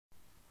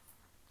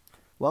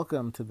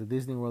Welcome to the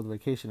Disney World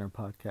Vacationer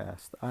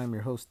Podcast. I'm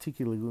your host,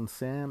 Tiki Lagoon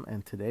Sam,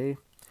 and today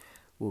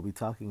we'll be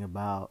talking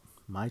about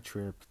my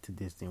trip to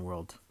Disney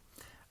World.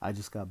 I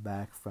just got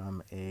back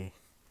from a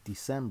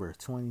December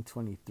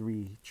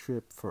 2023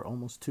 trip for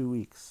almost 2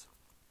 weeks.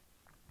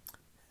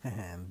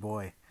 And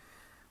boy,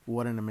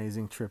 what an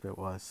amazing trip it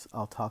was.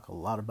 I'll talk a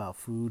lot about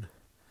food,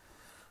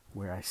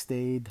 where I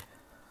stayed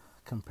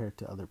compared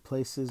to other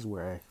places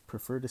where I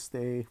prefer to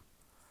stay,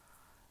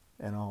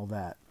 and all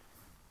that.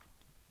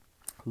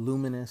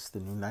 Luminous, the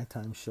new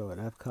nighttime show at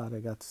Epcot,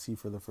 I got to see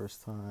for the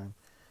first time.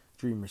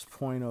 Dreamers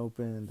Point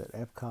opened at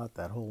Epcot,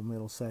 that whole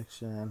middle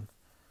section.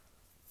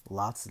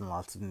 Lots and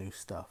lots of new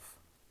stuff.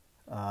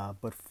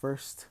 But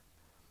first,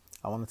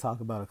 I want to talk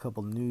about a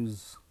couple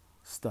news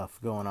stuff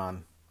going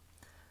on.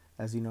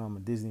 As you know, I'm a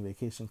Disney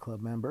Vacation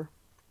Club member,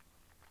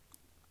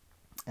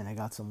 and I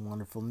got some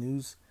wonderful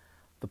news.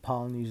 The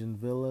Polynesian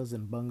Villas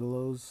and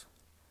Bungalows,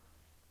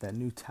 that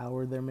new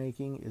tower they're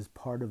making, is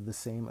part of the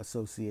same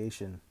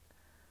association.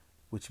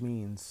 Which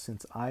means,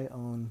 since I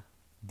own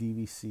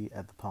DVC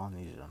at the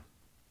Polynesian,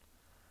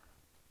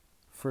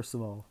 first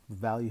of all, the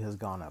value has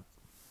gone up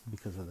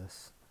because of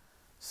this.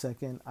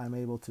 Second, I'm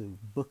able to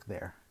book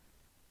there.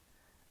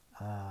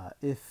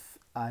 If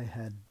I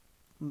had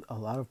a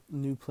lot of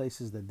new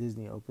places that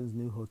Disney opens,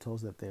 new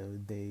hotels that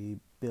they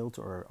built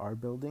or are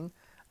building,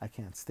 I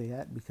can't stay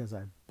at because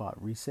I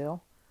bought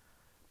resale.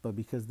 But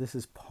because this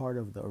is part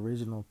of the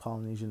original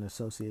Polynesian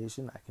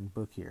Association, I can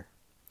book here.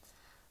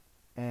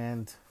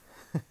 And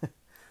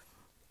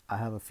I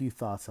have a few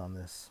thoughts on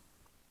this.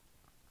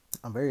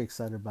 I'm very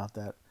excited about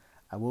that.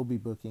 I will be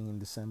booking in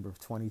December of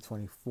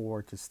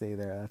 2024 to stay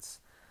there.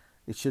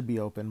 It should be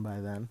open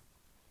by then.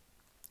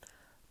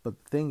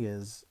 But the thing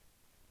is,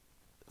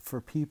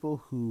 for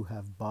people who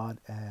have bought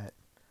at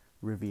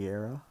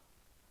Riviera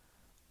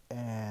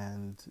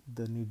and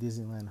the new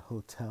Disneyland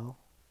Hotel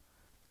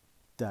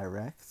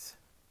direct,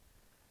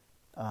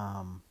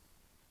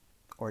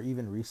 or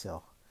even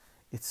resale,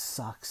 it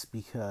sucks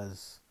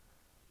because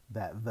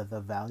that the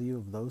value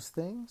of those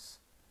things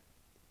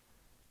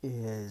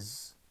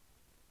is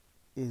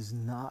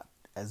not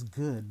as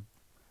good,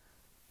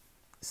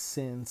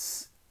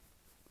 since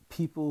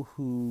people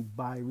who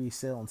buy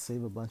resale and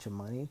save a bunch of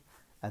money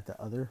at the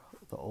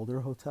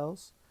older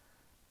hotels,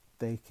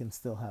 they can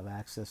still have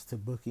access to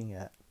booking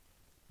at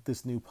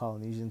this new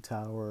Polynesian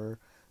Tower,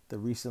 the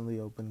recently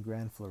opened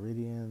Grand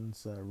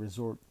Floridian's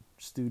resort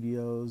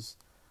studios.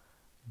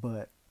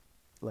 But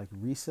like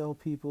resale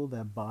people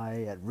that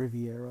buy at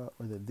Riviera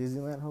or the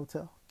Disneyland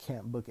Hotel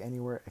can't book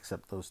anywhere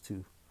except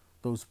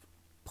those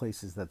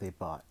places that they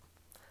bought.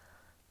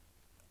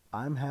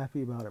 I'm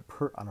happy about it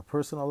on a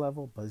personal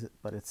level,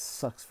 but it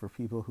sucks for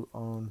people who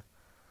own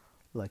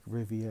like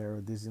Riviera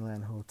or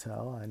Disneyland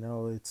Hotel. I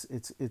know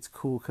it's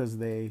cool because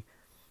they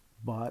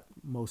bought,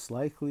 most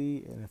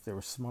likely, and if they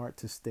were smart,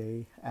 to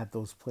stay at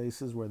those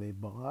places where they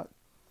bought.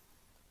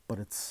 But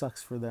it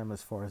sucks for them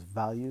as far as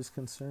value is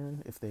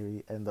concerned, if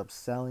they end up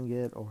selling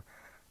it, or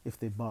if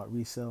they bought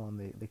resale and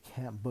they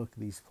can't book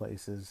these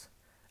places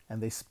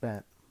and they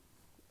spent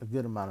a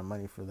good amount of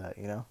money for that,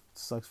 It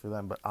sucks for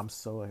them, but I'm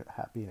so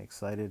happy and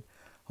excited.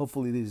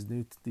 Hopefully these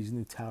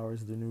new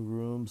towers, the new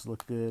rooms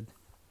look good.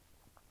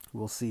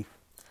 We'll see.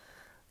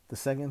 The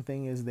second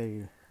thing is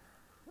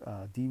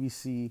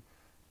DVC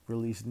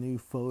released new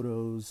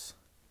photos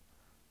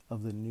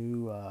of the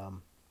new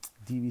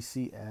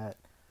DVC at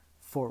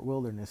Fort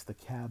Wilderness, the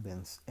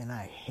cabins, and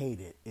I hate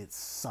it. It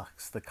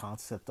sucks. The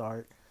concept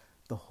art,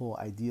 the whole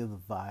idea, the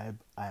vibe,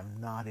 I'm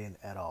not in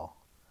at all.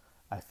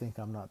 I think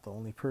I'm not the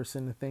only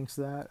person that thinks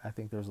that. I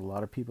think there's a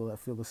lot of people that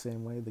feel the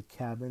same way. The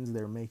cabins,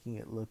 they're making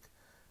it look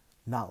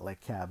not like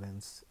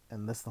cabins,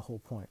 and that's the whole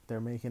point. They're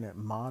making it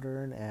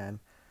modern and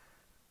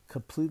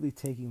completely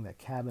taking the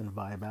cabin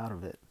vibe out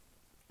of it.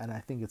 And I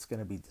think it's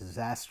going to be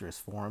disastrous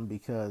for them,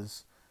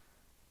 because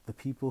the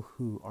people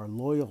who are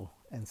loyal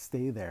and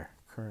stay there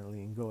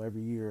currently and go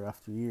every year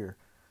after year,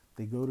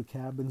 they go to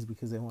cabins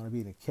because they want to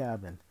be in a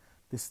cabin.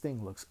 This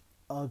thing looks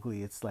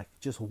ugly. It's like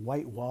just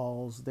white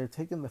walls. They're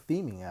taking the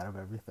theming out of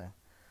everything.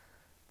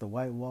 The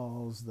white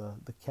walls, the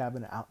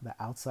cabin the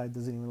outside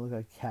doesn't even look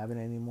like a cabin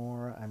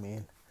anymore. I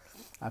mean,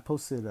 I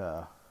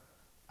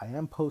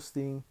am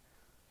posting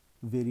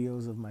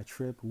videos of my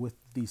trip with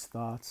these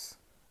thoughts,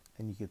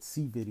 and you could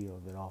see video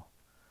of it all.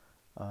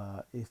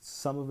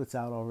 Some of it's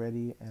out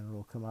already, and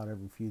it'll come out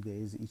every few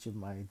days, each of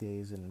my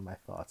days and my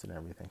thoughts and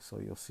everything. So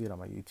you'll see it on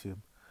my YouTube.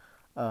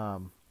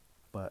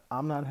 But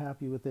I'm not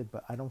happy with it,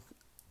 but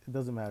it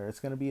doesn't matter. It's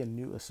going to be a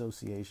new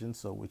association,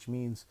 so which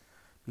means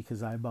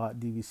because I bought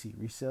DVC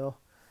resale,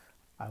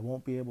 I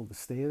won't be able to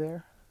stay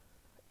there.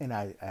 And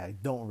I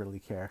don't really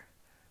care,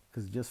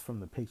 because just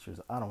from the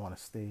pictures, I don't want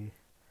to stay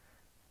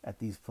at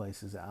these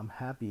places. I'm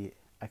happy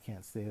I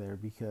can't stay there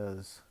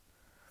because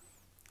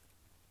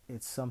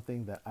it's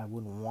something that I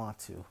wouldn't want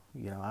to.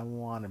 I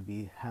want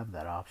to have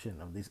that option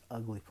of these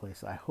ugly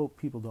places. I hope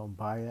people don't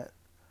buy it,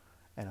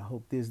 and I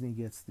hope Disney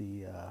gets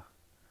the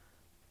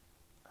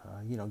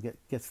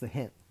gets the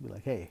hint. Be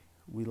like, hey,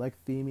 we like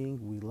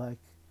theming, we like,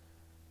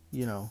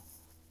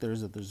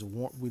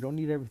 we don't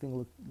need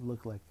everything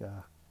look like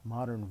a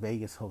modern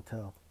Vegas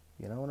hotel.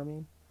 You know what I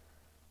mean?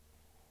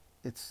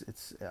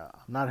 I'm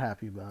not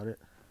happy about it,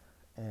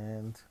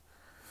 and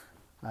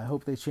I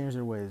hope they change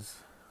their ways.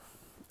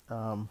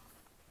 Um,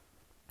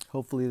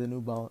 Hopefully, the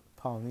new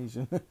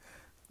Polynesian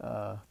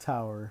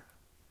tower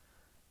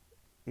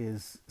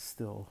is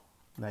still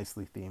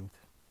nicely themed.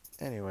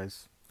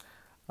 Anyways,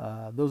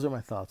 those are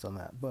my thoughts on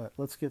that. But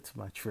let's get to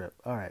my trip.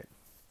 All right,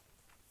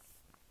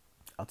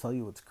 I'll tell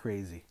you what's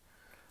crazy.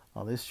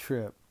 On this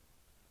trip,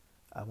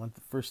 I went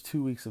the first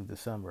 2 weeks of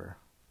December,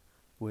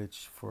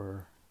 which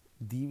for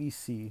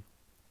DVC,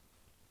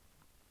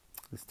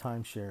 this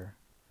timeshare,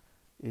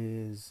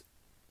 is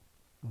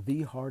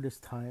the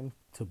hardest time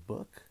to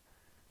book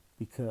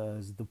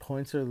because the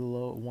points are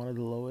one of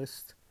the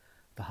lowest.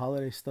 The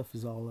holiday stuff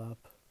is all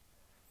up,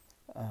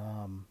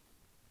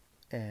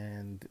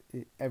 and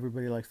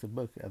everybody likes to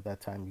book at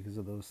that time because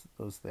of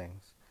those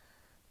things.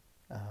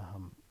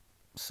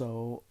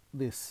 So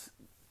this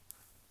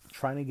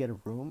trying to get a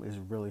room is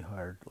really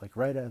hard. Like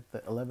right at the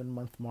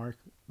 11-month mark,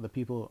 the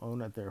people who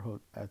own at their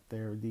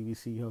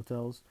DVC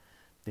hotels,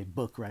 they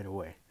book right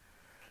away.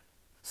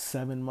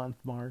 7-month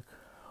mark,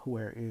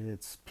 where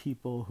it's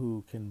people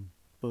who can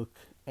book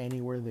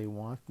anywhere they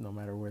want, no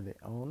matter where they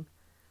own,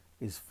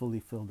 is fully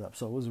filled up.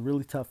 So it was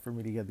really tough for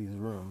me to get these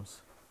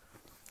rooms.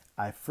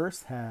 I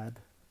first had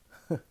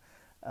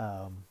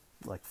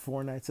like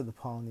 4 nights at the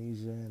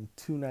Polynesian,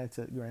 2 nights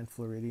at Grand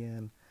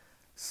Floridian,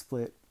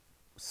 split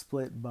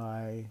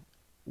by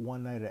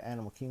 1 night at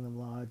Animal Kingdom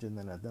Lodge, and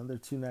then another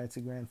 2 nights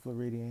at Grand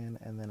Floridian,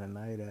 and then a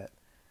night at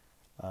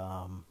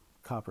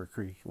Copper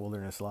Creek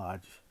Wilderness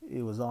Lodge.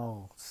 It was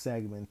all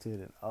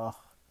segmented and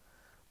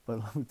but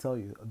let me tell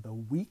you, the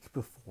week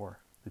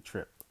before the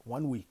trip,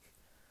 1 week,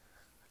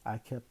 I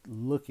kept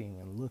looking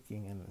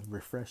and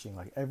refreshing.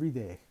 Like every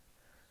day,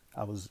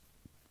 I was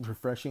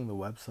refreshing the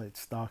website,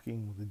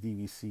 stalking the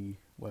DVC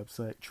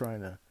website,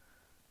 trying to.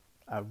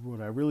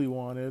 What I really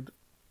wanted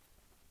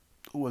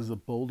was a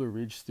Boulder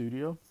Ridge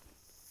studio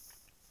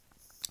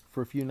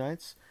for a few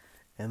nights,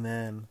 and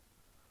then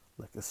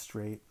like a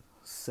straight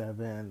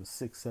 7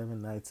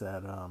 nights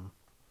at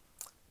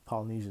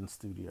Polynesian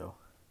Studio.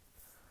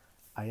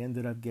 I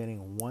ended up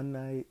getting 1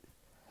 night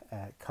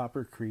at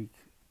Copper Creek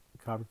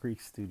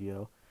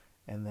Studio,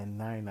 and then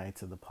 9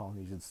 nights at the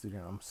Polynesian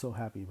Studio. And I'm so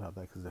happy about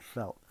that because it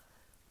felt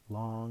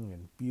long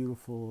and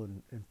beautiful,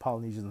 and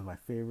Polynesian is my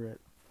favorite.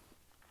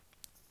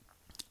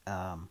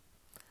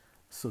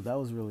 So that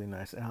was really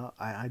nice. And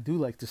I do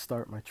like to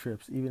start my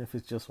trips, even if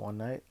it's just 1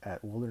 night,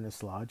 at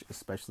Wilderness Lodge,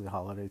 especially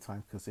holiday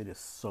time, because it is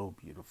so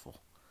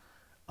beautiful.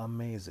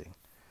 Amazing.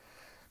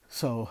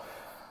 So,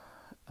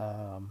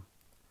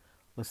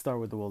 let's start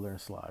with the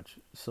Wilderness Lodge.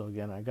 So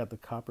again, I got the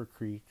Copper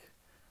Creek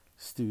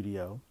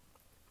Studio.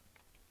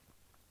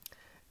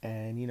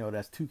 And,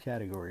 that's 2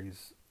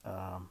 categories.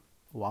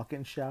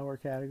 Walk-in shower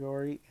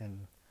category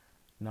and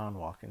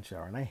non-walk-in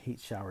shower. And I hate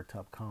shower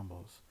tub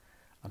combos.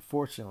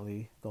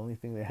 Unfortunately, the only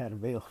thing they had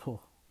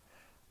available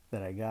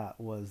that I got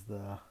was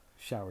the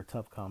shower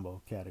tub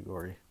combo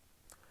category.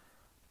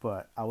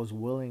 But I was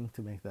willing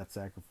to make that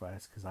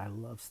sacrifice because I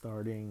love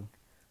starting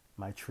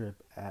my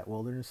trip at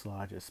Wilderness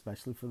Lodge,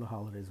 especially for the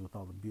holidays, with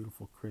all the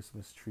beautiful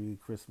Christmas tree,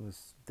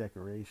 Christmas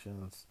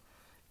decorations.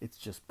 It's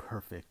just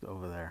perfect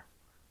over there.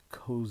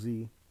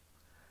 Cozy.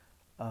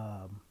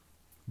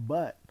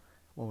 But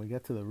when we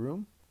get to the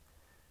room,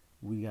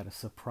 we got a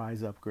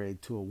surprise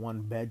upgrade to a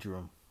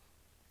 1-bedroom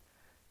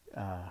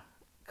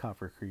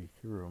Copper Creek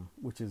room,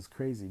 which is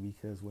crazy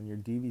because when you're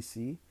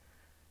DVC,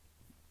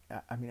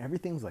 I mean,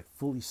 everything's like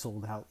fully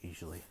sold out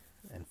usually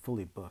and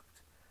fully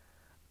booked.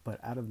 But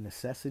out of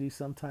necessity,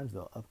 sometimes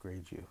they'll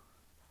upgrade you.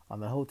 On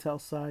the hotel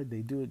side,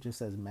 they do it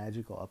just as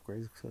magical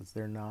upgrades because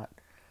they're not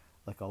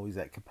like always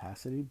at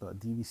capacity, but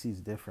DVC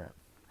is different.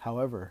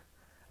 However,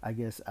 I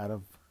guess out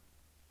of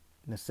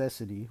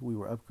necessity, we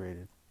were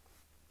upgraded.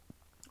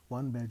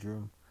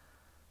 1-bedroom.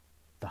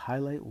 The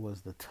highlight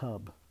was the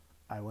tub.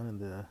 I went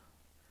in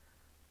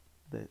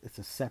it's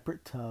a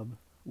separate tub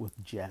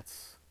with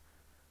jets.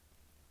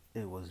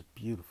 It was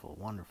beautiful,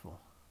 wonderful.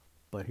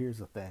 But here's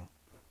the thing.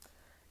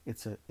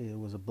 It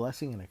was a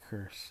blessing and a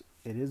curse.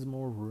 It is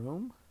more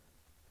room,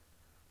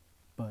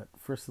 but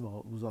first of all,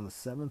 it was on the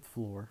 7th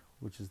floor,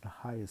 which is the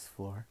highest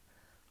floor.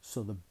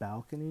 So the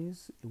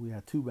balconies, we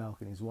had 2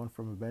 balconies, one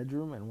from a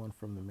bedroom and one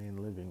from the main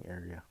living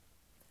area.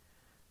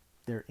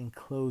 They're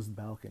enclosed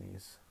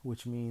balconies,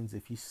 which means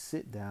if you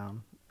sit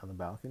down on the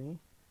balcony,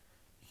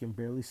 you can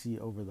barely see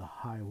over the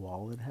high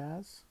wall it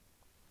has.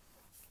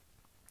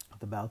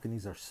 The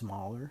balconies are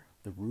smaller.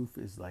 The roof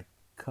is like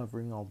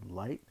covering all the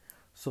light,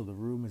 so the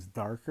room is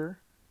darker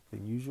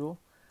than usual.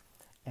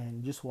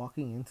 And just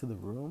walking into the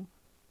room,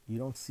 you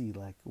don't see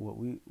like what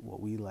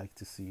we like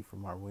to see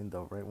from our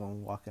window, right? When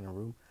we walk in a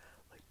room,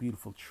 like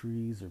beautiful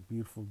trees or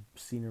beautiful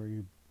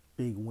scenery,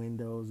 big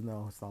windows.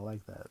 No, it's not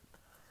like that.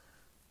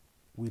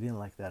 We didn't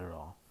like that at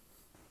all.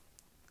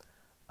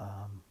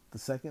 The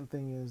second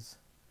thing is,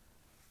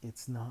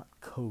 it's not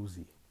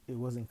cozy. It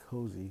wasn't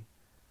cozy.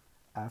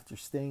 after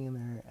staying in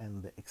there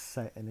and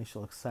the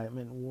initial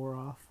excitement wore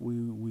off,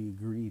 we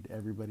agreed,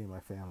 everybody in my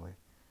family,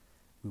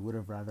 we would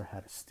have rather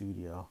had a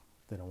studio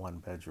than a one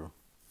bedroom.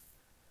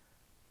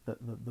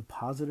 The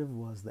positive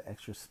was the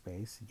extra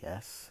space,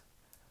 yes,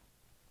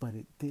 but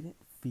it didn't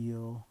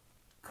feel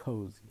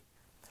cozy.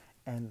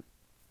 And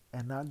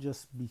not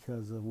just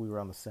because of we were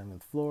on the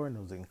 7th floor and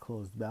it was an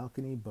enclosed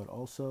balcony, but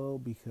also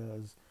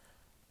because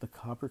the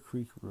Copper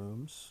Creek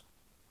rooms,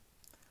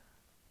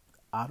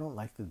 I don't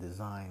like the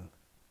design,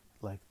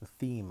 like the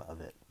theme of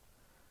it,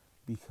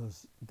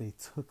 because they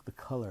took the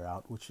color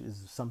out, which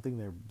is something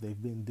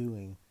they've been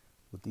doing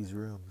with these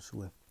rooms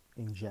with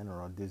in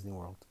general at Disney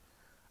World.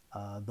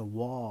 The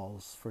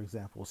walls, for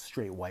example,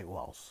 straight white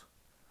walls.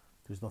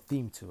 There's no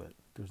theme to it.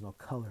 There's no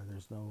color.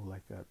 There's no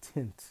like a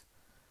tint.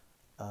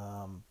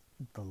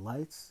 The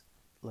lights,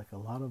 like a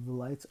lot of the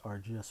lights, are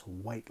just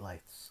white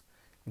lights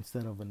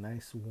instead of a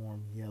nice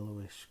warm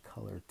yellowish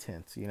color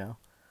tint. You know,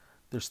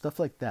 there's stuff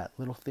like that,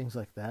 little things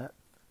like that,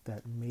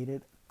 that made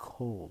it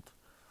cold.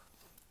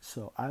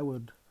 So I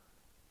would,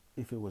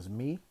 if it was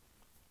me,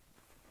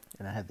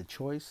 and I had the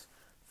choice,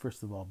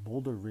 first of all,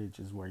 Boulder Ridge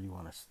is where you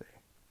want to stay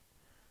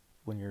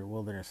when you're at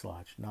Wilderness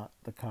Lodge, not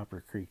the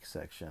Copper Creek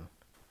section.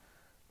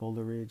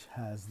 Boulder Ridge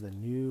has the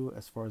new,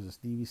 as far as this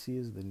DVC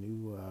is, the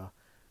new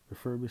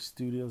refurbished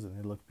studios, and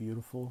they look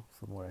beautiful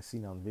from what I've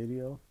seen on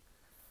video.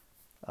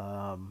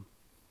 And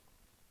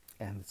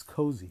it's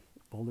cozy.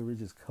 Boulder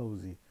Ridge is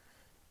cozy.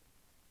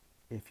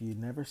 If you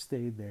never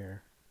stayed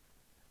there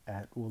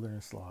at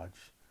Wilderness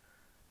Lodge,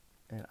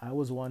 and I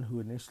was one who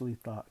initially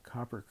thought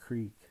Copper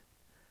Creek,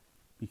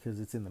 because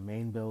it's in the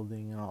main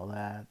building and all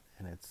that,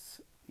 and it's,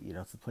 you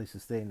know, it's the place to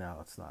stay. Now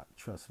it's not.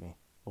 Trust me.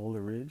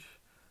 Boulder Ridge,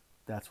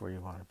 that's where you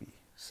want to be.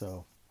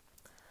 So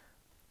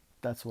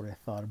that's what I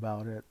thought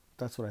about it.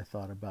 That's what I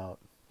thought about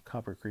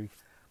Copper Creek.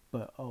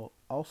 But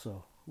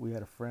also, we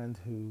had a friend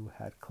who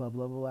had club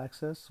level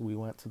access. We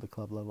went to the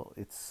club level.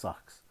 It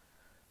sucks.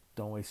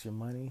 Don't waste your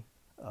money.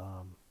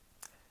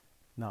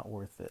 Not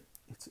worth it.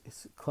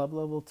 It's club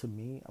level to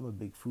me. I'm a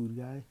big food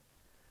guy.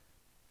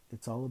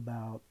 It's all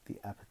about the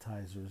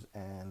appetizers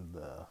and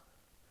the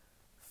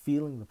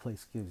feeling the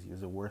place gives you.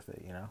 Is it worth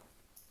it, you know?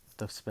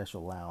 The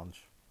special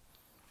lounge.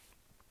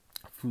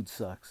 Food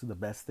sucks. The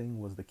best thing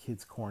was the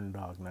kids' corn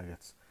dog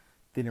nuggets.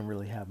 Didn't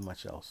really have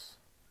much else.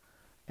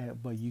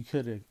 But you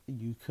could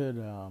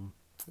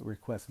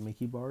request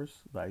Mickey bars,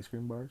 the ice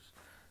cream bars.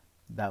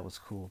 That was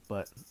cool.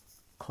 But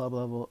club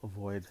level,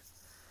 avoid.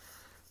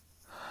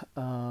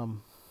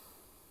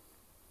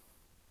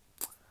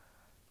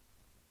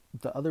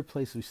 The other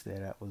place we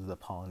stayed at was the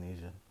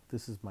Polynesian.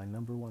 This is my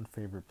number one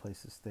favorite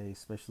place to stay,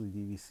 especially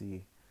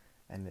DVC,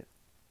 and it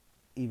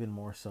even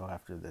more so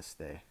after this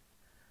stay.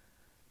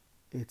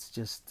 It's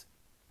just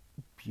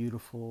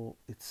beautiful.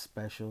 It's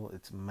special.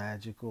 It's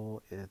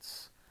magical.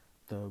 It's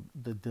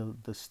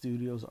the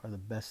studios are the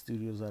best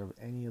studios out of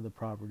any of the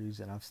properties,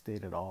 and I've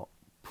stayed at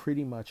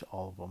pretty much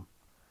all of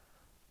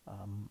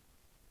them.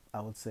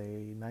 I would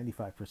say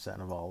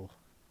 95% of all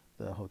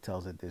the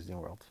hotels at Disney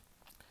World.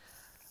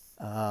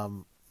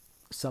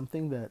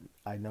 Something that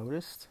I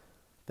noticed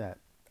that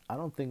I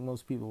don't think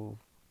most people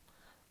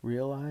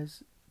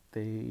realize,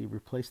 they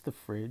replaced the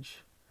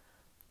fridge.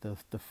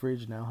 The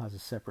fridge now has a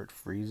separate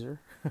freezer,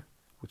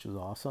 which is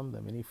awesome,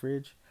 the mini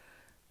fridge.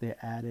 They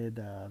added,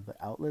 the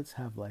outlets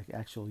have like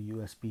actual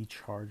USB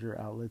charger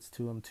outlets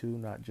to them too,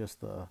 not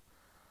just the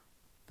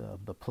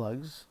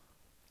plugs.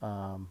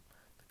 The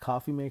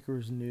coffee maker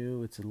is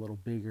new, it's a little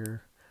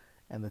bigger,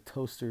 and the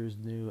toaster is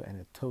new and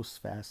it toasts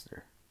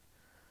faster.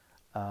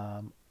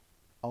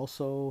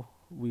 Also,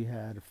 we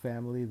had a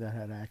family that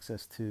had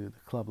access to the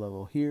club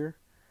level here,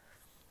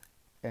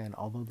 and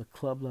although the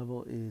club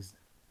level is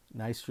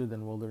nicer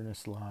than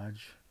Wilderness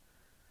Lodge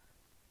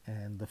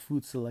and the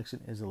food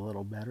selection is a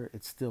little better,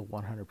 it's still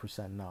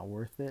 100% not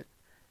worth it.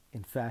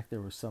 In fact,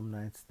 there were some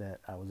nights that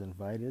I was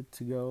invited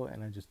to go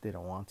and I just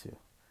didn't want to.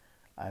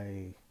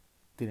 I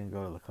didn't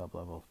go to the club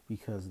level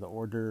because the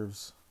hors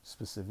d'oeuvres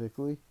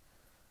specifically,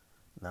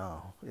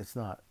 no, it's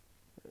not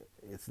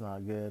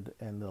good.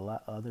 And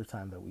the other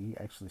time that we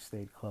actually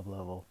stayed club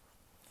level,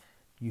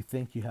 you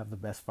think you have the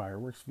best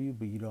fireworks view,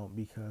 but you don't,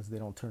 because they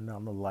don't turn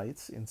down the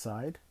lights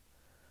inside.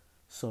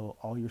 So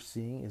all you're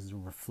seeing is a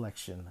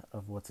reflection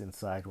of what's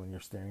inside when you're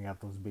staring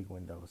out those big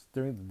windows.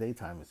 During the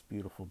daytime, it's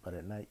beautiful, but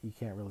at night, you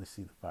can't really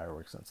see the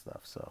fireworks and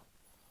stuff. So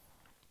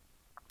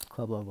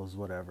club level is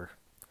whatever.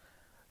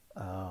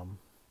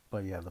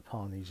 But yeah, the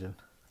Polynesian,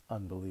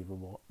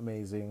 unbelievable,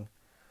 amazing.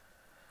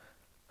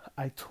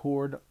 I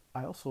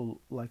also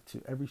like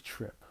to, every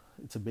trip,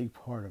 it's a big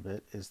part of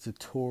it, is to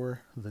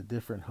tour the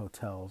different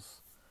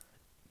hotels,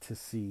 to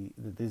see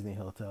the Disney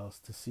hotels,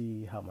 to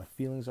see how my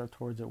feelings are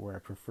towards it, where I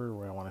prefer,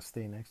 where I want to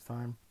stay next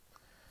time.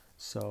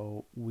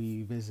 So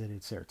we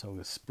visited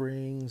Saratoga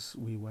Springs,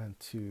 we went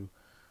to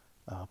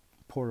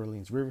Port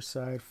Orleans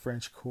Riverside,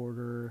 French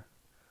Quarter,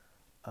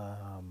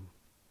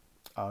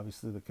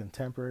 obviously the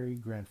Contemporary,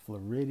 Grand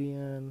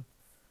Floridian,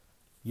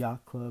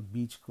 Yacht Club,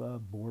 Beach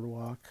Club,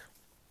 Boardwalk.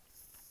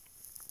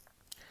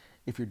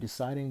 If you're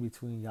deciding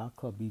between Yacht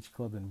Club, Beach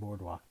Club, and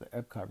Boardwalk, the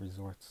Epcot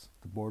resorts,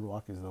 the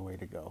Boardwalk is the way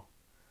to go.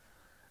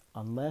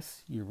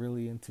 Unless you're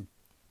really into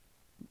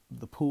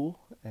the pool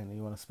and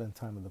you want to spend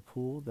time in the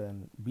pool,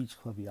 then Beach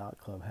Club, Yacht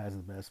Club has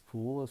the best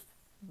pool as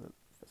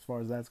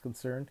far as that's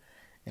concerned.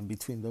 And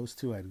between those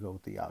two, I'd go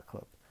with the Yacht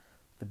Club.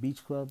 The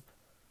Beach Club,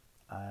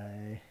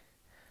 they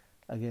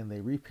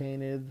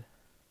repainted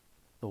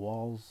the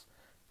walls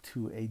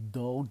to a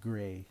dull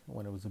gray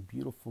when it was a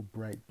beautiful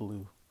bright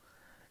blue.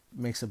 It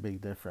makes a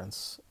big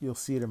difference. You'll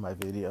see it in my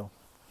video.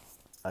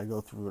 I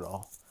go through it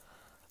all.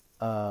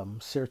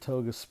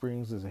 Saratoga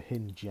Springs is a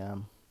hidden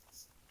gem.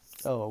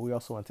 Oh, we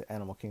also went to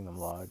Animal Kingdom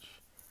Lodge.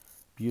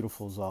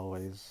 Beautiful as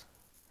always.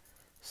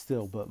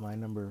 Still, but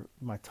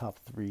my top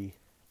three: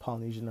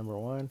 Polynesian number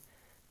one,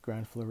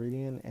 Grand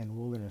Floridian, and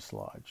Wilderness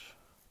Lodge.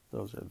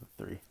 Those are the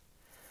three.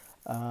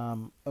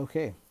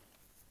 Okay.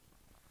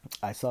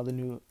 I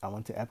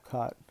went to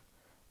Epcot,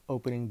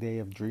 opening day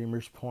of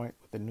Dreamers Point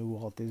with the new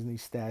Walt Disney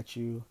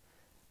statue.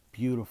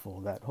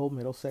 Beautiful. That whole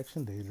middle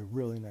section, they did a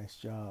really nice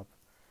job.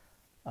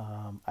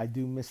 I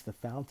do miss the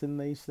fountain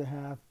they used to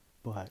have,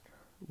 but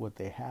what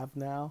they have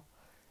now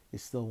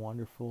is still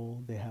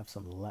wonderful. They have a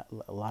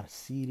lot of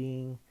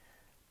seating,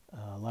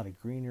 a lot of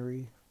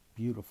greenery.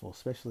 Beautiful,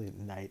 especially at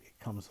night.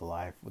 It comes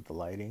alive with the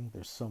lighting.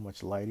 There's so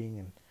much lighting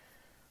and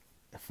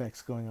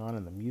effects going on,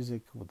 and the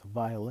music with the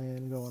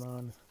violin going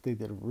on. They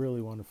did a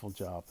really wonderful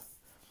job.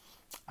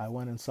 I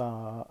went and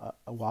saw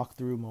a walk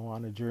through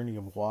Moana Journey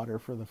of Water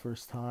for the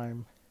first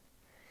time.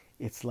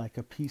 It's like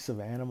a piece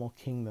of Animal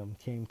Kingdom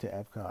came to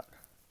Epcot,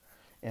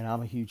 and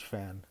I'm a huge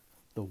fan.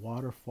 The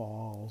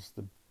waterfalls,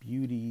 the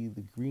beauty,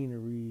 the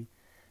greenery,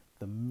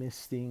 the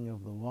misting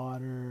of the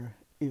water.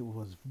 It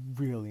was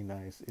really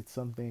nice. It's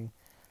something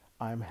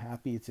I'm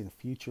happy it's in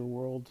Future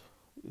World,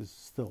 is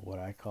still what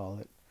I call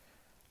it,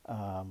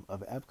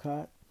 of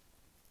Epcot.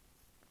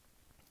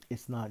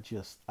 It's not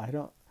just, I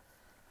didn't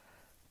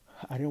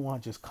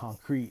want just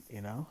concrete,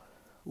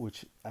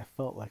 which I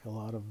felt like a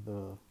lot of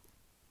the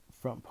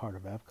front part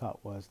of Epcot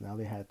was. Now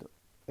they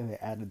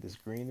added this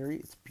greenery.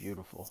 It's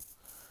beautiful.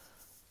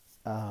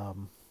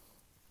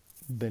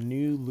 The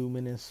new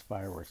Luminous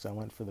fireworks. I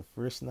went for the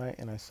first night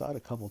and I saw it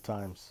a couple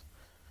times.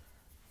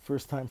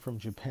 First time from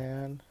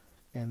Japan,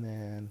 and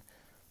then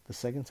the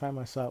second time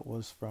I saw it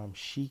was from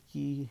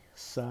Shiki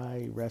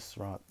Sai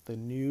Restaurant, the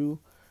new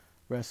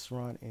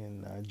restaurant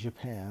in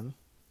Japan.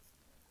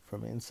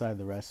 From inside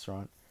the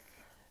restaurant,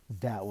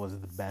 that was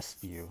the best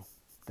view.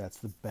 That's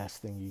the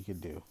best thing you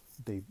could do.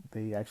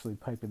 They actually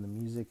pipe in the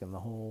music and the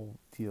whole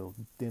deal,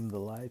 dim the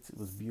lights. It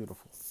was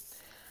beautiful.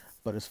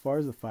 But as far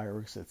as the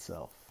fireworks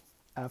itself,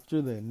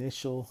 after the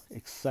initial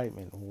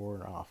excitement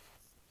wore off,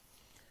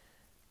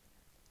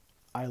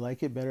 I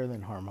like it better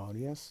than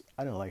Harmonious.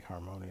 I didn't like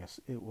Harmonious.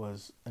 It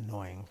was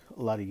annoying.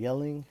 A lot of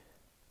yelling,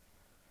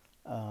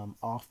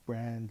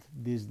 off-brand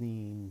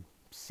Disney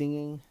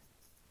singing.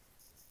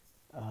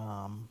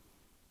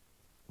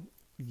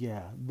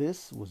 Yeah,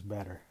 this was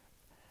better.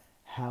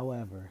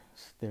 However,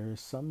 there is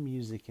some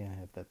music in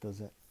it that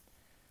doesn't.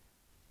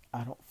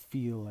 I don't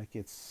feel like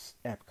it's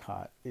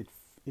Epcot. It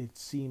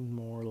seemed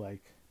more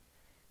like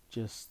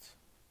just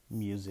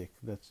music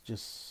that's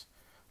just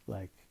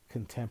like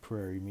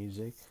contemporary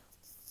music.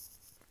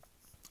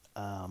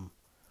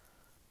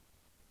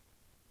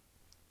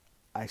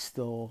 I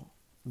still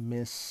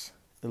miss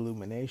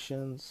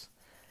Illuminations.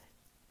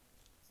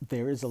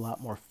 There is a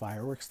lot more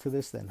fireworks to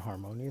this than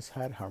Harmonious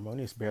had.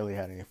 Harmonious barely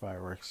had any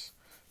fireworks,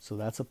 so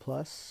that's a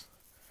plus.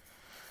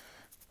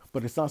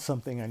 But it's not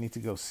something I need to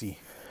go see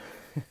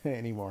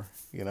anymore,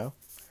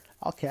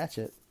 I'll catch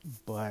it,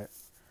 but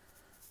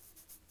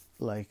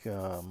like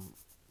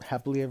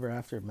Happily Ever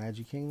After at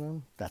Magic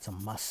Kingdom, that's a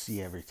must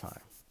see every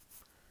time.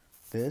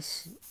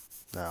 This,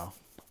 no,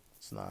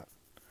 it's not.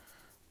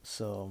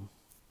 So,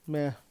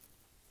 meh.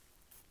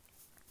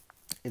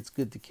 It's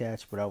good to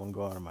catch, but I wouldn't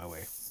go out of my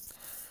way.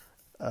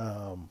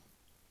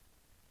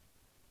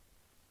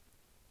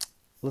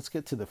 Let's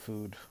get to the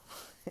food.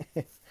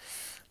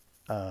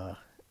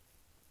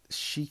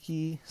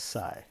 Shiki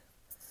Sai.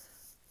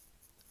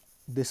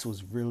 This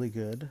was really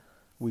good.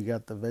 We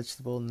got the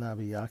vegetable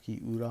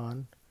nabiyaki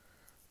udon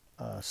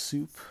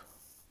soup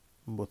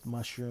with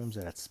mushrooms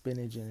that had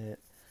spinach in it.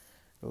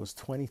 It was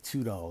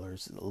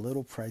 $22. A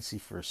little pricey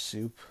for a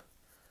soup,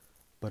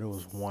 but it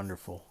was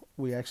wonderful.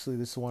 This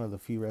is one of the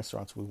few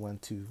restaurants we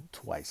went to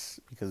twice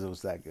because it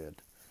was that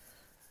good.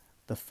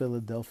 The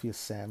Philadelphia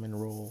salmon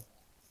roll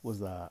was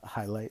the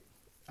highlight,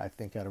 I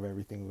think, out of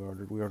everything we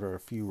ordered. We ordered a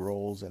few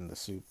rolls and the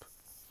soup.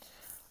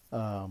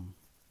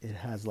 It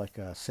has like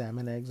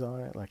salmon eggs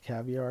on it, like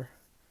caviar.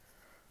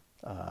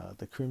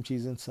 The cream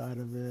cheese inside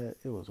of it.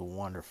 It was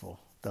wonderful.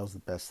 That was the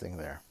best thing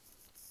there.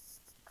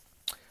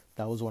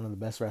 That was one of the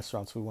best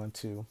restaurants we went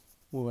to.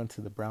 We went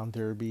to the Brown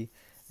Derby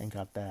and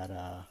got that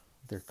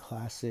their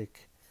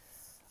classic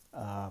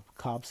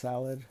Cobb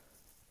salad.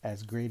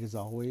 As great as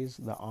always.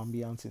 The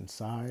ambiance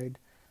inside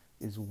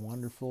is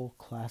wonderful.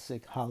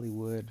 Classic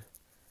Hollywood.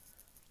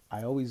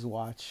 I always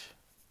watch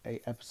an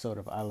episode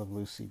of I Love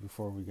Lucy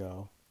before we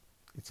go.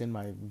 It's in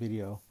my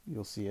video.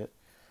 You'll see it.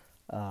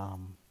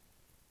 Um,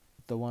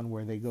 the one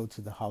where they go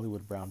to the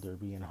Hollywood Brown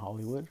Derby in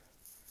Hollywood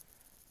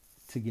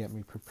to get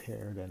me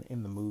prepared and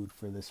in the mood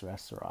for this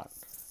restaurant.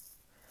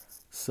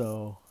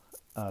 So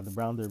the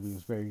Brown Derby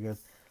was very good.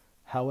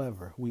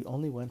 However, we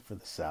only went for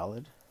the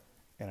salad.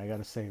 And I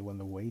gotta say, when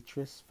the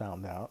waitress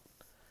found out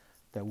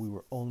that we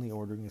were only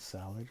ordering a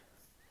salad,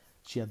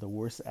 she had the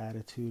worst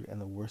attitude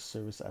and the worst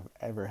service I've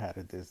ever had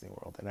at Disney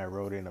World. And I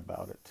wrote in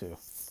about it too.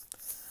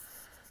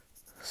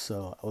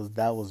 So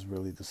that was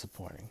really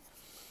disappointing.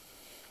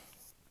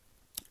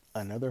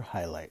 Another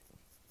highlight,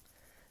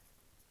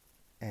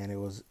 and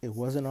it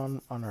wasn't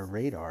on our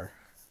radar,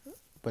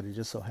 but it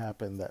just so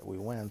happened that we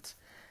went,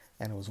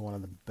 and it was one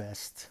of the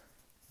best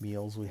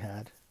meals we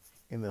had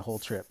in the whole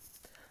trip.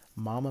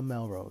 Mama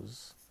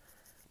Melrose.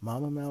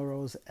 Mama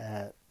Melrose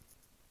at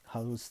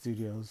Hollywood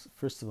Studios.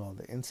 First of all,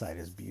 the inside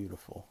is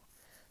beautiful.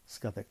 It's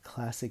got that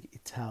classic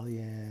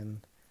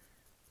Italian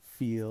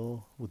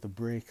feel with the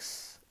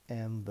bricks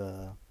and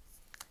the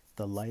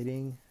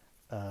lighting,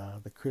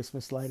 the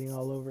Christmas lighting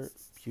all over it.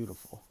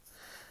 Beautiful.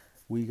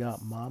 We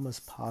got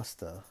Mama's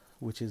Pasta,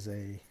 which is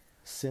a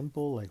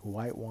simple like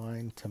white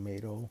wine,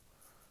 tomato,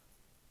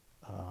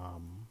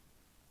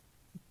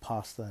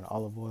 pasta and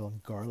olive oil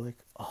and garlic.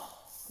 Oh,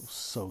 it was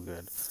so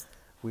good.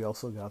 We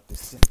also got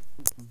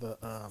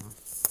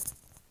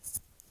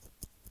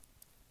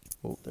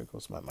oh, there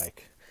goes my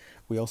mic.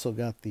 We also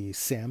got the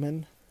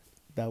salmon.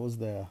 That was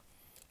the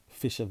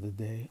fish of the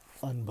day.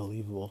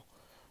 Unbelievable.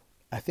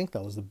 I think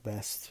that was the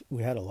best.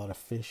 We had a lot of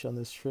fish on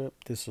this trip.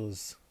 This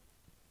was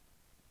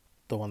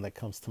the one that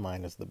comes to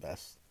mind as the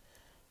best.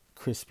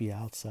 Crispy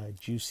outside,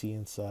 juicy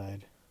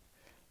inside,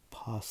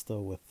 pasta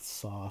with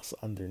sauce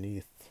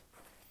underneath.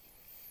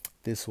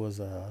 This was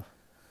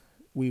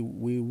we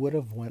would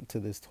have went to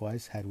this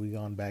twice had we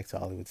gone back to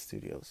Hollywood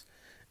Studios.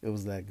 It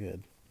was that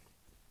good.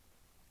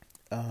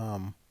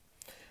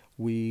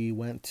 We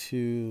went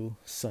to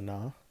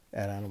Sanaa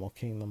at Animal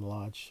Kingdom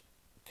Lodge,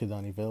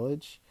 Kidani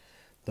Village.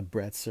 The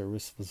bread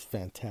service was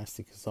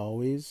fantastic as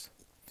always.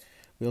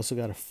 We also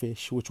got a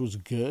fish, which was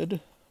good,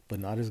 but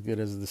not as good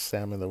as the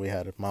salmon that we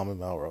had at Mama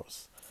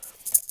Melrose.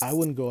 I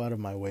wouldn't go out of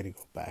my way to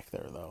go back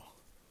there, though.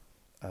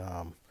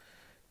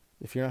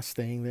 If you're not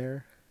staying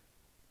there,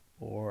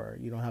 or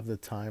you don't have the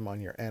time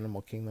on your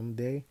Animal Kingdom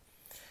day,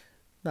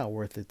 not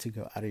worth it to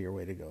go out of your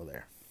way to go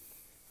there.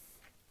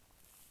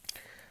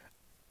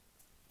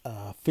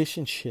 Fish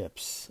and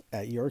chips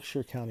at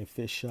Yorkshire County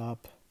Fish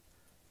Shop,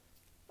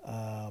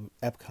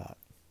 Epcot,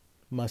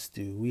 must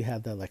do. We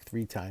had that like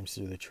 3 times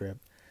through the trip.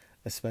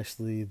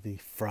 Especially the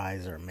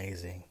fries are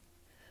amazing.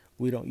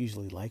 We don't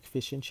usually like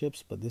fish and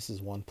chips, but this is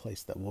one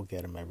place that we'll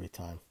get them every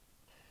time.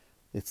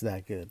 It's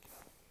that good.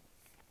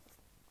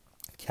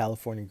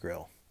 California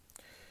Grill.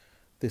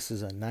 This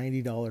is a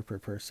 $90 per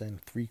person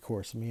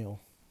 3-course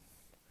meal.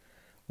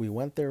 We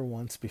went there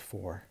once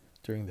before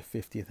during the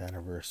 50th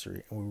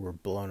anniversary and we were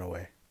blown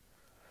away.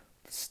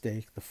 The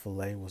steak, the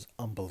filet was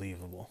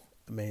unbelievable.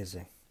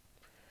 Amazing.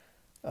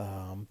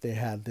 They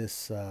had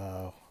this,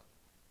 I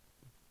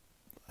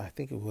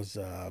think it was,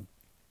 I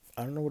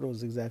don't know what it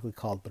was exactly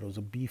called, but it was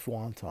a beef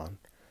wonton,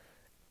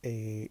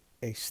 a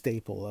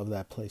staple of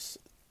that place,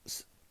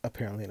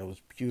 apparently, and it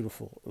was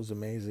beautiful. It was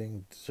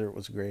amazing. Dessert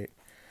was great.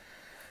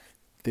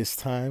 This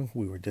time,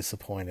 we were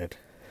disappointed.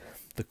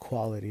 The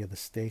quality of the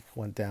steak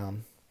went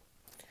down.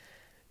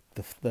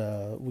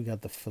 We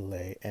got the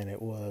filet, and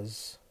it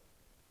was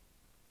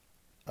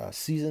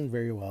seasoned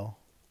very well.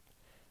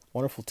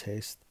 Wonderful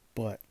taste,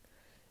 but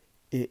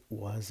it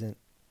wasn't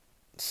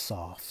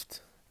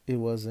soft. It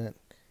wasn't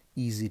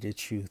easy to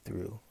chew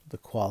through. The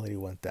quality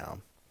went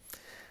down.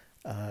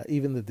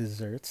 Even the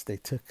desserts, they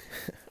took...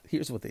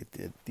 Here's what they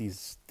did.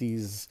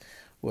 These,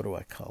 what do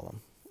I call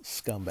them?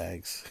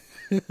 Scumbags.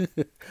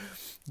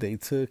 They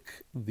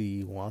took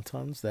the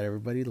wontons that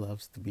everybody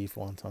loves, the beef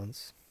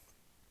wontons,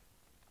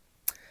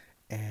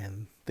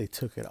 and they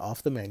took it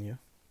off the menu,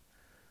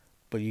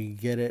 but you can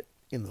get it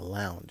in the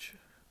lounge.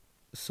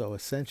 So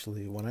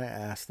essentially, when I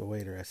asked the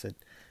waiter, I said,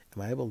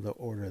 am I able to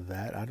order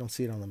that? I don't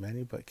see it on the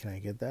menu, but can I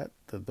get that?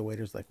 The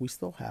waiter's like, we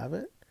still have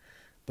it,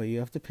 but you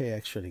have to pay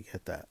extra to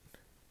get that.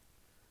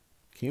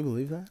 Can you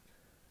believe that?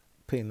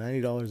 Pay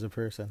 $90 a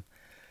person.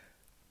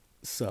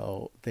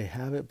 So they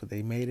have it, but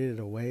they made it in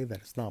a way that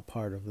it's not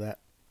part of that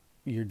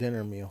your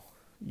dinner meal.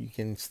 You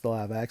can still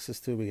have access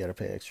to it, but you gotta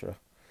pay extra.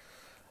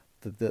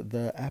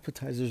 The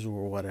appetizers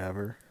were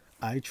whatever.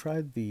 I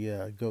tried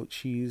the goat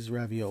cheese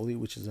ravioli,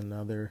 which is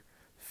another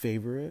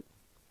favorite.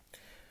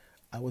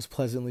 I was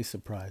pleasantly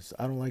surprised.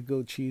 I don't like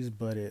goat cheese,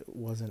 but it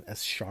wasn't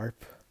as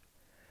sharp.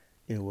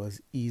 It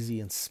was easy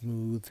and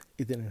smooth.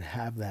 It didn't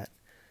have that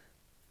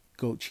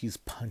goat cheese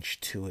punch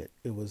to it.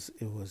 It was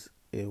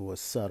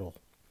subtle.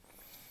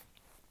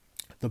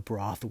 The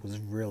broth was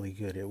really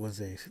good. It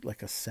was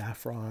like a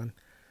saffron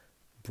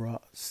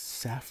broth,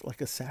 like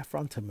a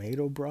saffron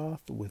tomato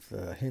broth with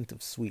a hint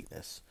of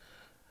sweetness.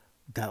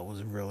 That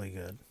was really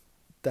good.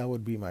 That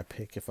would be my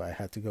pick if I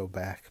had to go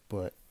back,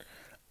 but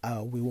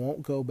we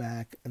won't go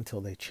back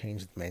until they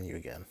change the menu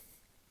again.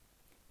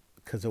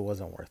 because it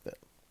wasn't worth it.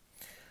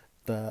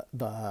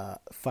 The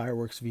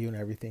fireworks view and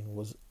everything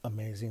was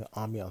amazing.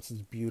 Ambiance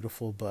is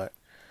beautiful, but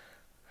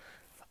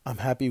I'm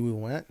happy we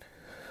went.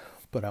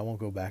 But I won't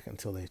go back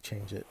until they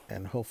change it,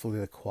 and hopefully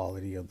the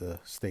quality of the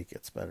steak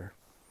gets better.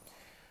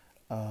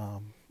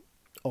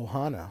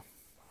 Ohana,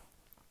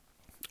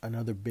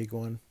 another big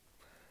one.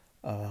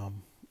 I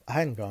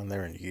hadn't gone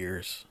there in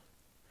years.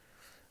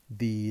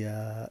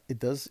 It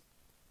was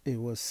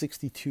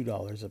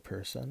 $62 a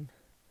person.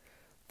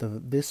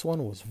 This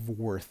one was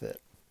worth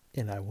it,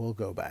 and I will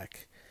go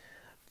back.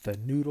 The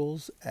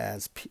noodles,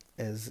 as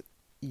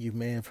you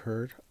may have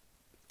heard,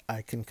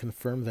 I can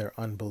confirm they're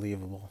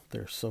unbelievable.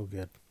 They're so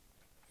good.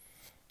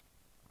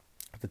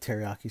 The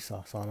teriyaki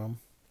sauce on them,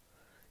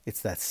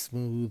 it's that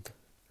smooth,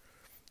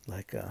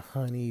 like a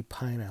honey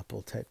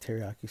pineapple type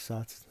teriyaki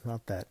sauce. It's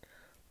not that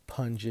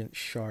pungent,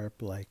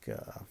 sharp like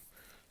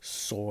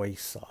soy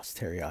sauce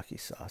teriyaki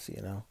sauce.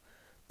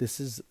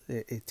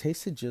 It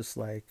tasted just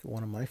like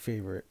one of my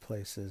favorite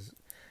places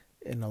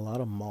in a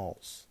lot of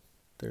malls.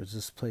 There's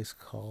this place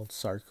called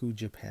Sarku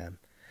Japan.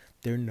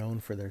 They're known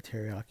for their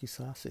teriyaki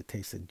sauce. It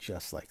tasted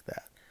just like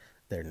that.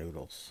 Their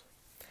noodles.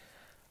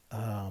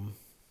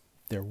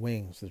 Their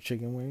wings, the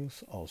chicken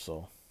wings,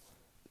 also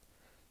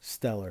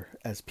stellar.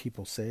 As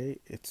people say,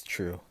 it's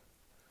true.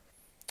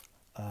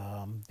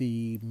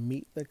 The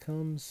meat that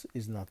comes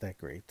is not that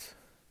great.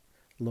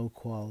 Low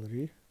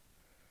quality.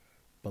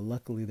 But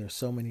luckily there's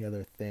so many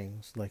other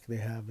things. Like they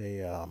have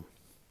a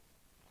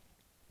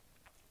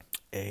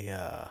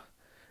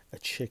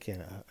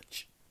chicken,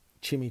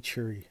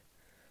 chimichurri,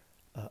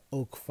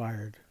 oak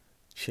fired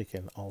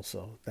chicken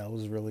also. That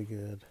was really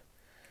good.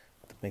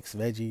 The mixed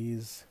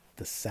veggies,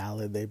 the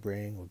salad they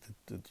bring with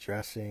the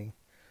dressing,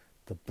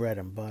 the bread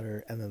and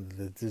butter, and then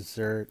the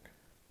dessert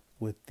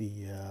with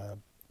the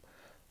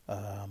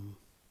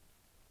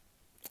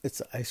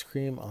it's ice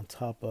cream on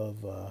top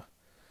of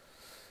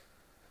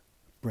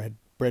bread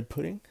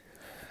pudding.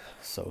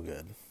 So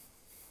good.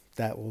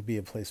 That will be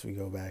a place we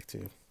go back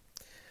to.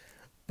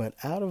 But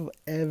out of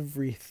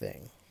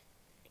everything,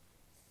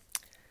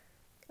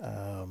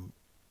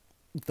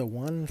 the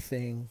one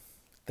thing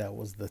that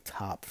was the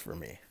top for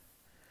me,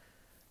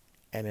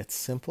 and it's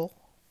simple,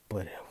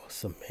 but it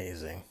was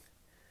amazing.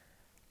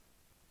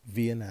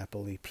 Via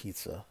Napoli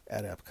pizza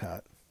at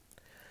Epcot.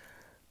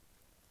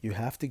 You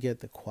have to get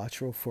the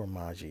Quattro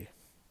Formaggi.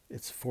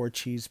 It's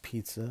 4-cheese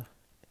pizza.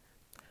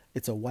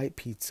 It's a white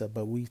pizza,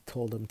 but we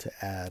told them to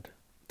add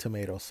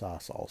tomato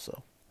sauce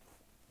also.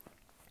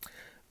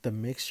 The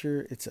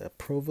mixture, it's a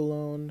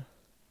provolone,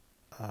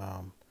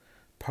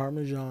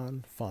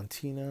 Parmesan,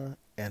 Fontina,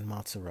 and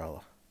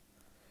mozzarella.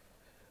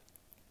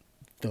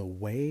 The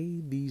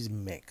way these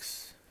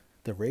mix,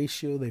 the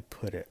ratio they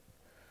put it,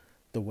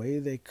 the way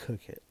they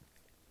cook it,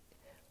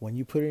 when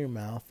you put it in your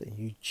mouth and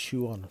you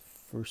chew on the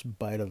first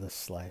bite of the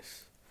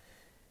slice,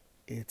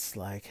 it's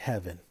like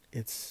heaven.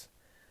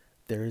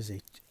 There is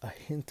a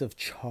hint of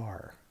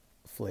char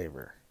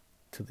flavor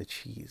to the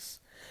cheese.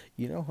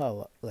 You know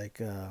how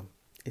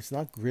it's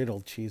not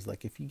griddled cheese.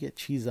 Like if you get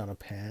cheese on a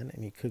pan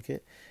and you cook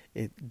it,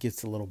 it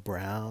gets a little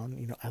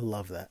brown. I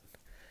love that.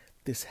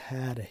 This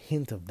had a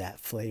hint of that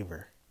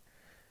flavor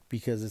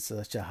because it's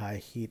such a high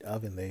heat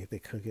oven they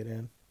cook it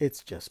in.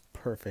 It's just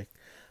perfect.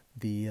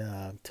 The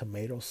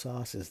tomato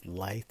sauce is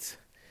light,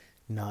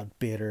 not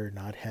bitter,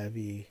 not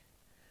heavy.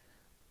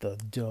 The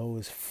dough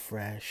is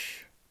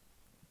fresh.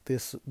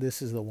 This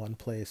is the one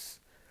place,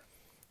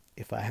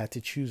 if I had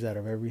to choose out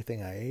of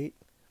everything I ate,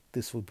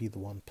 this would be the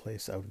one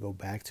place I would go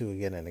back to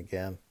again and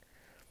again.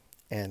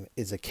 And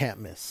it's a can't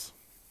miss.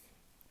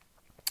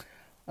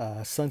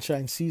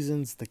 Sunshine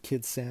Seasons, the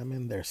kids'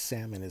 salmon, their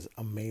salmon is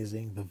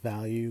amazing. The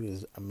value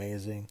is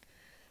amazing.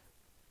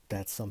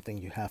 That's something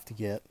you have to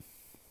get.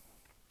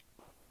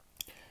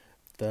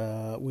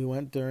 We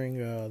went during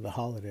the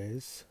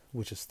holidays,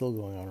 which is still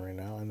going on right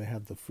now, and they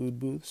have the food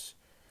booths,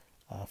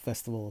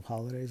 Festival of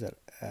Holidays at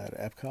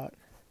Epcot.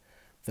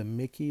 The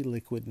Mickey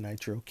Liquid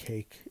Nitro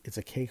Cake. It's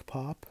a cake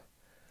pop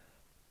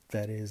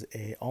that is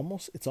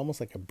it's almost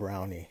like a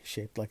brownie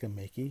shaped like a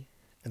Mickey,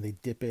 and they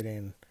dip it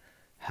in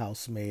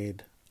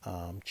house-made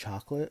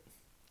chocolate,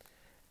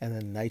 and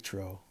then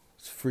nitro,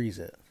 freeze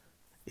it.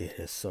 It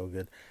is so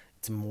good.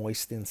 It's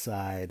moist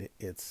inside.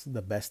 It's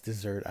the best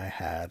dessert I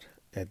had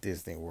at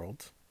Disney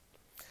World.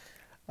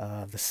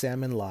 The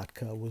salmon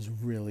latke was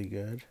really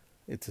good.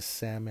 It's a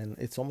salmon.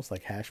 It's almost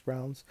like hash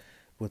browns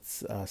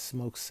with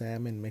smoked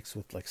salmon mixed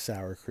with like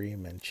sour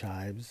cream and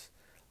chives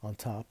on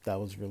top. That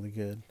was really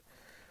good.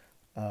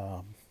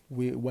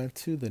 We went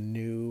to a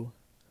new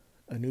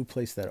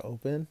place that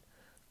opened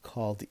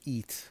called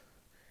Eat.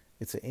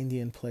 It's an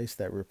Indian place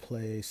that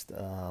replaced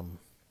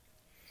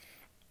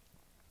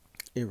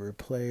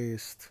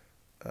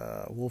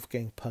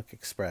Wolfgang Puck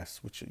Express,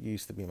 which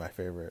used to be my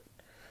favorite.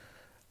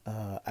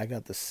 I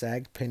got the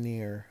Sag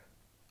Paneer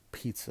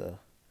pizza.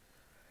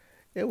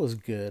 It was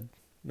good.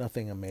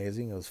 Nothing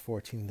amazing. It was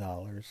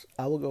 $14.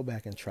 I will go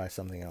back and try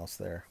something else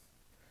there.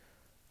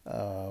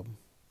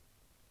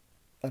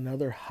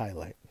 Another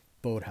highlight,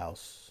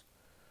 Boathouse.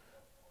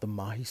 The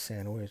mahi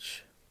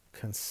sandwich,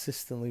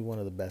 consistently one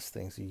of the best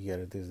things you get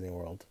at Disney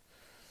World.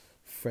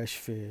 Fresh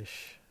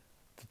fish,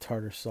 the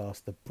tartar sauce,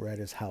 the bread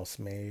is house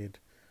made,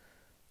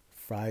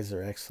 fries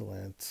are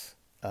excellent.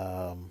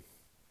 The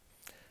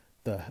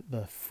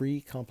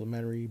free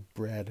complimentary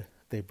bread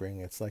they bring,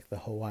 it's like the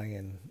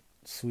Hawaiian,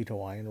 sweet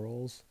Hawaiian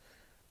rolls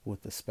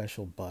with the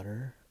special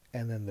butter,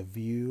 and then the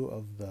view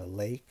of the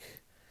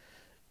lake.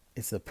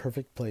 It's the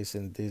perfect place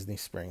in Disney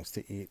Springs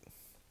to eat.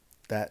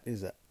 That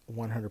is a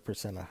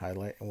 100% a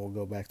highlight, and we'll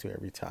go back to it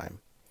every time.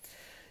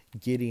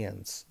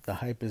 Gideon's, the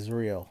hype is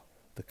real.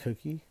 The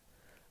cookie,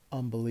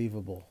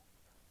 unbelievable.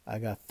 I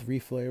got 3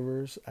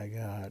 flavors. I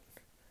got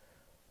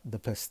the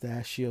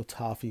pistachio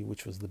toffee,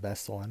 which was the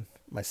best one.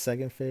 My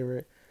second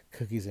favorite,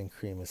 cookies and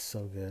cream, is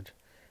so good.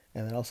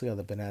 And then also got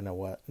the banana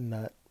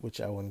nut, which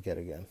I wouldn't get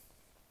again.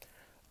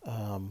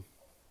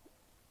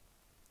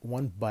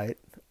 One bite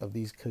of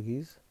these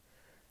cookies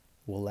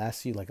will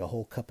last you like a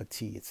whole cup of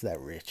tea. It's that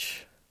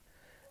rich.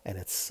 And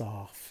it's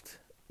soft.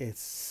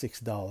 It's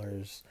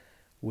 $6,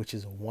 which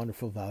is a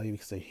wonderful value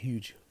because it's a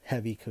huge,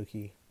 heavy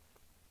cookie.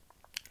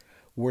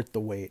 Worth the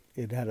wait.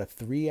 It had a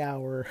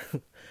 3-hour,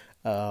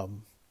 what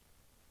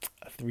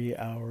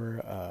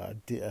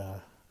do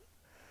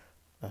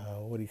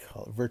you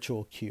call it?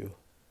 Virtual queue,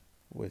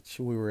 which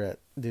we were at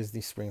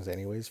Disney Springs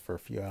anyways for a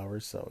few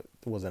hours, so it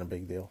wasn't a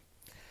big deal.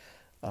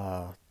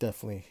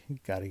 Definitely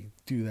got to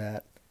do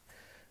that.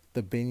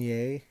 The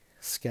Beignet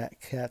Scat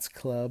Cats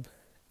Club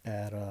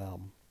at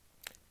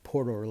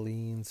Port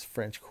Orleans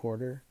French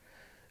Quarter.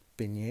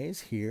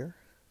 Beignets here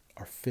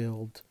are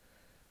filled,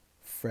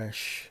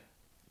 fresh.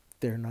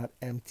 They're not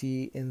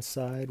empty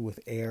inside with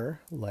air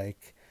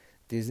like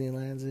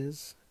Disneyland's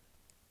is.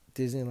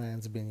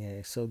 Disneyland's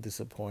beignet, so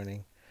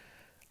disappointing.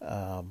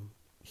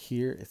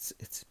 Here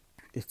it's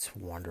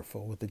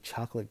wonderful with the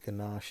chocolate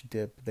ganache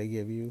dip they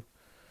give you.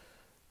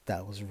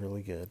 That was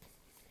really good.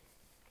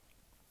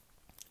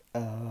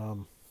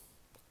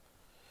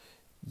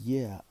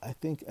 Yeah, I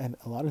think, and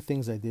a lot of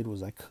things I did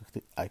was I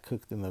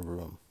cooked in the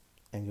room,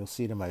 and you'll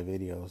see it in my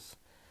videos.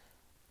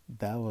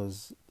 That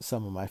was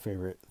some of my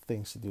favorite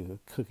things to do.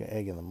 Cook an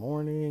egg in the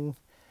morning,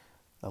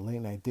 a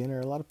late night dinner.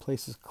 A lot of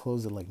places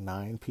close at like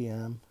 9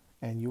 p.m.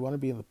 and you want to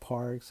be in the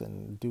parks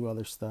and do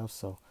other stuff,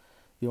 so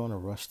you don't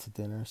want to rush to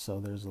dinner. So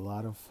there's a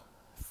lot of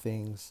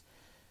things.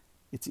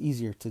 It's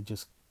easier to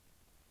just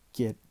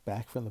get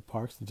back from the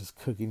parks and just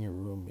cook in your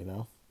room, you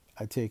know.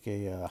 I take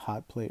a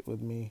hot plate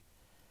with me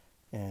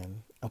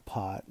and a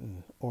pot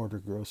and order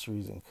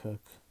groceries and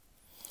cook.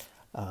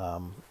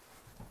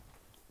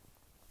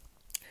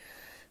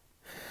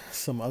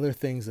 Some other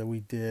things that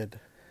we did,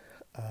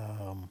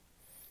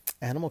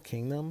 Animal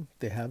Kingdom,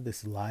 they have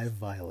this live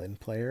violin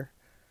player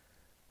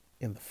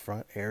in the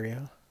front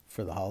area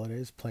for the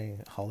holidays,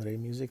 playing holiday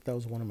music. That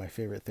was one of my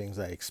favorite things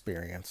I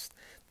experienced.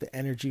 The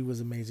energy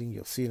was amazing.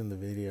 You'll see it in the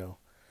video.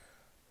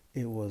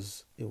 It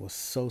was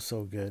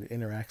so good. It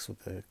interacts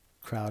with the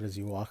crowd as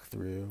you walk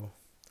through.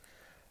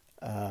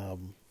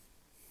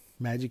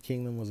 Magic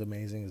Kingdom was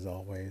amazing as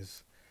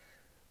always.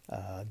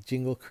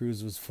 Jingle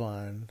Cruise was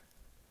fun.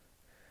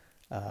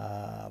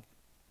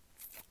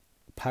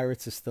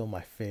 Pirates is still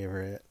my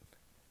favorite.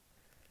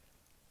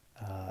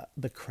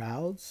 The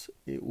crowds,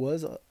 it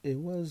was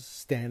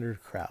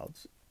standard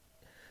crowds,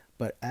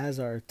 but as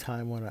our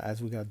time went on,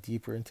 as we got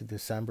deeper into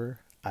December,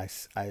 I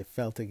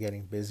felt it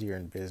getting busier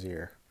and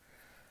busier.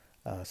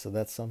 So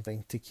that's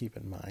something to keep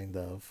in mind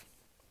of.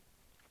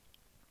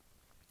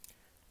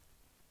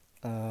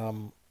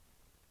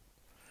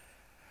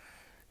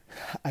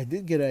 I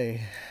did get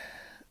a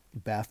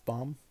bath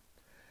bomb.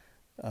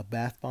 A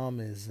bath bomb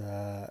is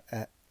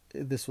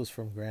this was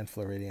from Grand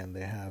Floridian.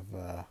 They have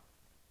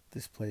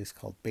this place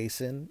called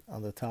Basin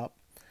on the top.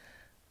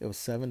 It was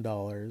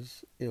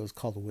 $7. It was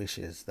called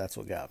Wishes. That's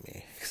what got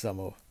me, because I'm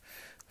a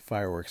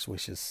fireworks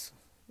wishes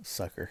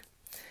sucker.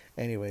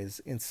 Anyways,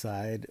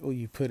 inside,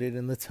 you put it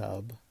in the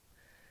tub.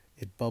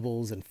 It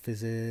bubbles and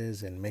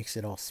fizzes and makes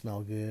it all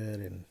smell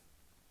good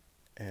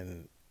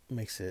and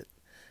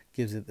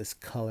gives it this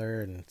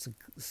color and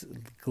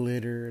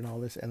glitter and all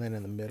this. And then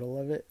in the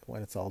middle of it,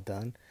 when it's all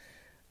done,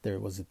 there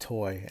was a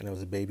toy, and it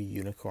was a baby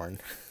unicorn.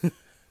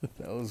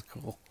 That was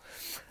cool.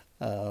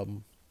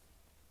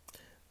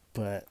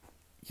 But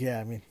yeah,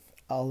 I mean,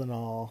 all in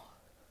all,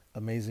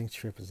 amazing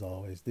trip as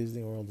always.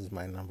 Disney World is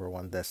my number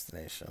one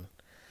destination.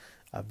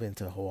 I've been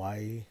to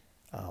Hawaii,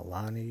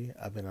 Lani.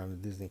 I've been on a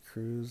Disney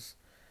cruise.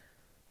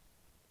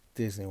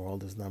 Disney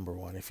World is number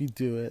one. If you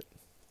do it,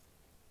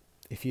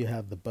 if you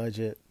have the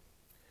budget,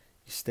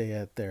 you stay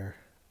at their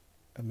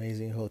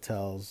amazing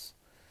hotels.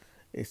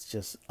 It's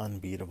just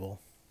unbeatable.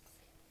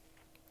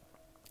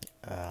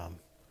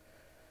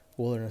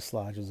 Wilderness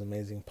Lodge is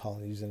amazing.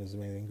 Polynesian is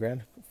amazing.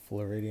 Grand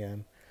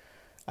Floridian,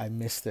 I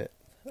missed it.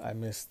 I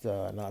missed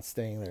not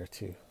staying there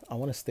too. I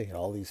want to stay at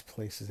all these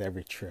places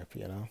every trip,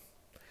 you know.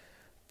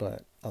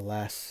 But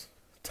alas,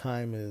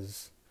 time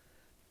is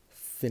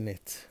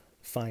finite,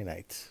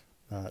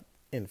 not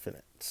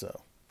infinite.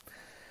 So,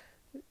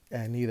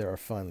 and neither are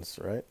funds,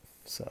 right?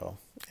 So,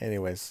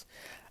 anyways,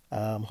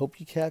 hope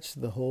you catch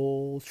the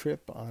whole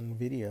trip on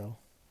video.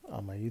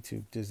 on my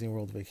YouTube, Disney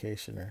World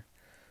Vacationer.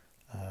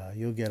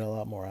 You'll get a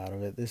lot more out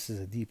of it. This is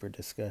a deeper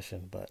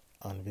discussion, but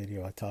on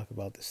video I talk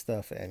about this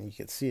stuff, and you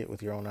can see it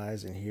with your own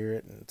eyes and hear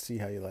it and see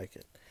how you like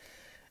it.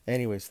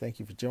 Anyways, thank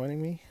you for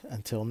joining me.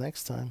 Until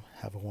next time,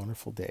 have a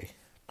wonderful day.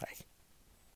 Bye.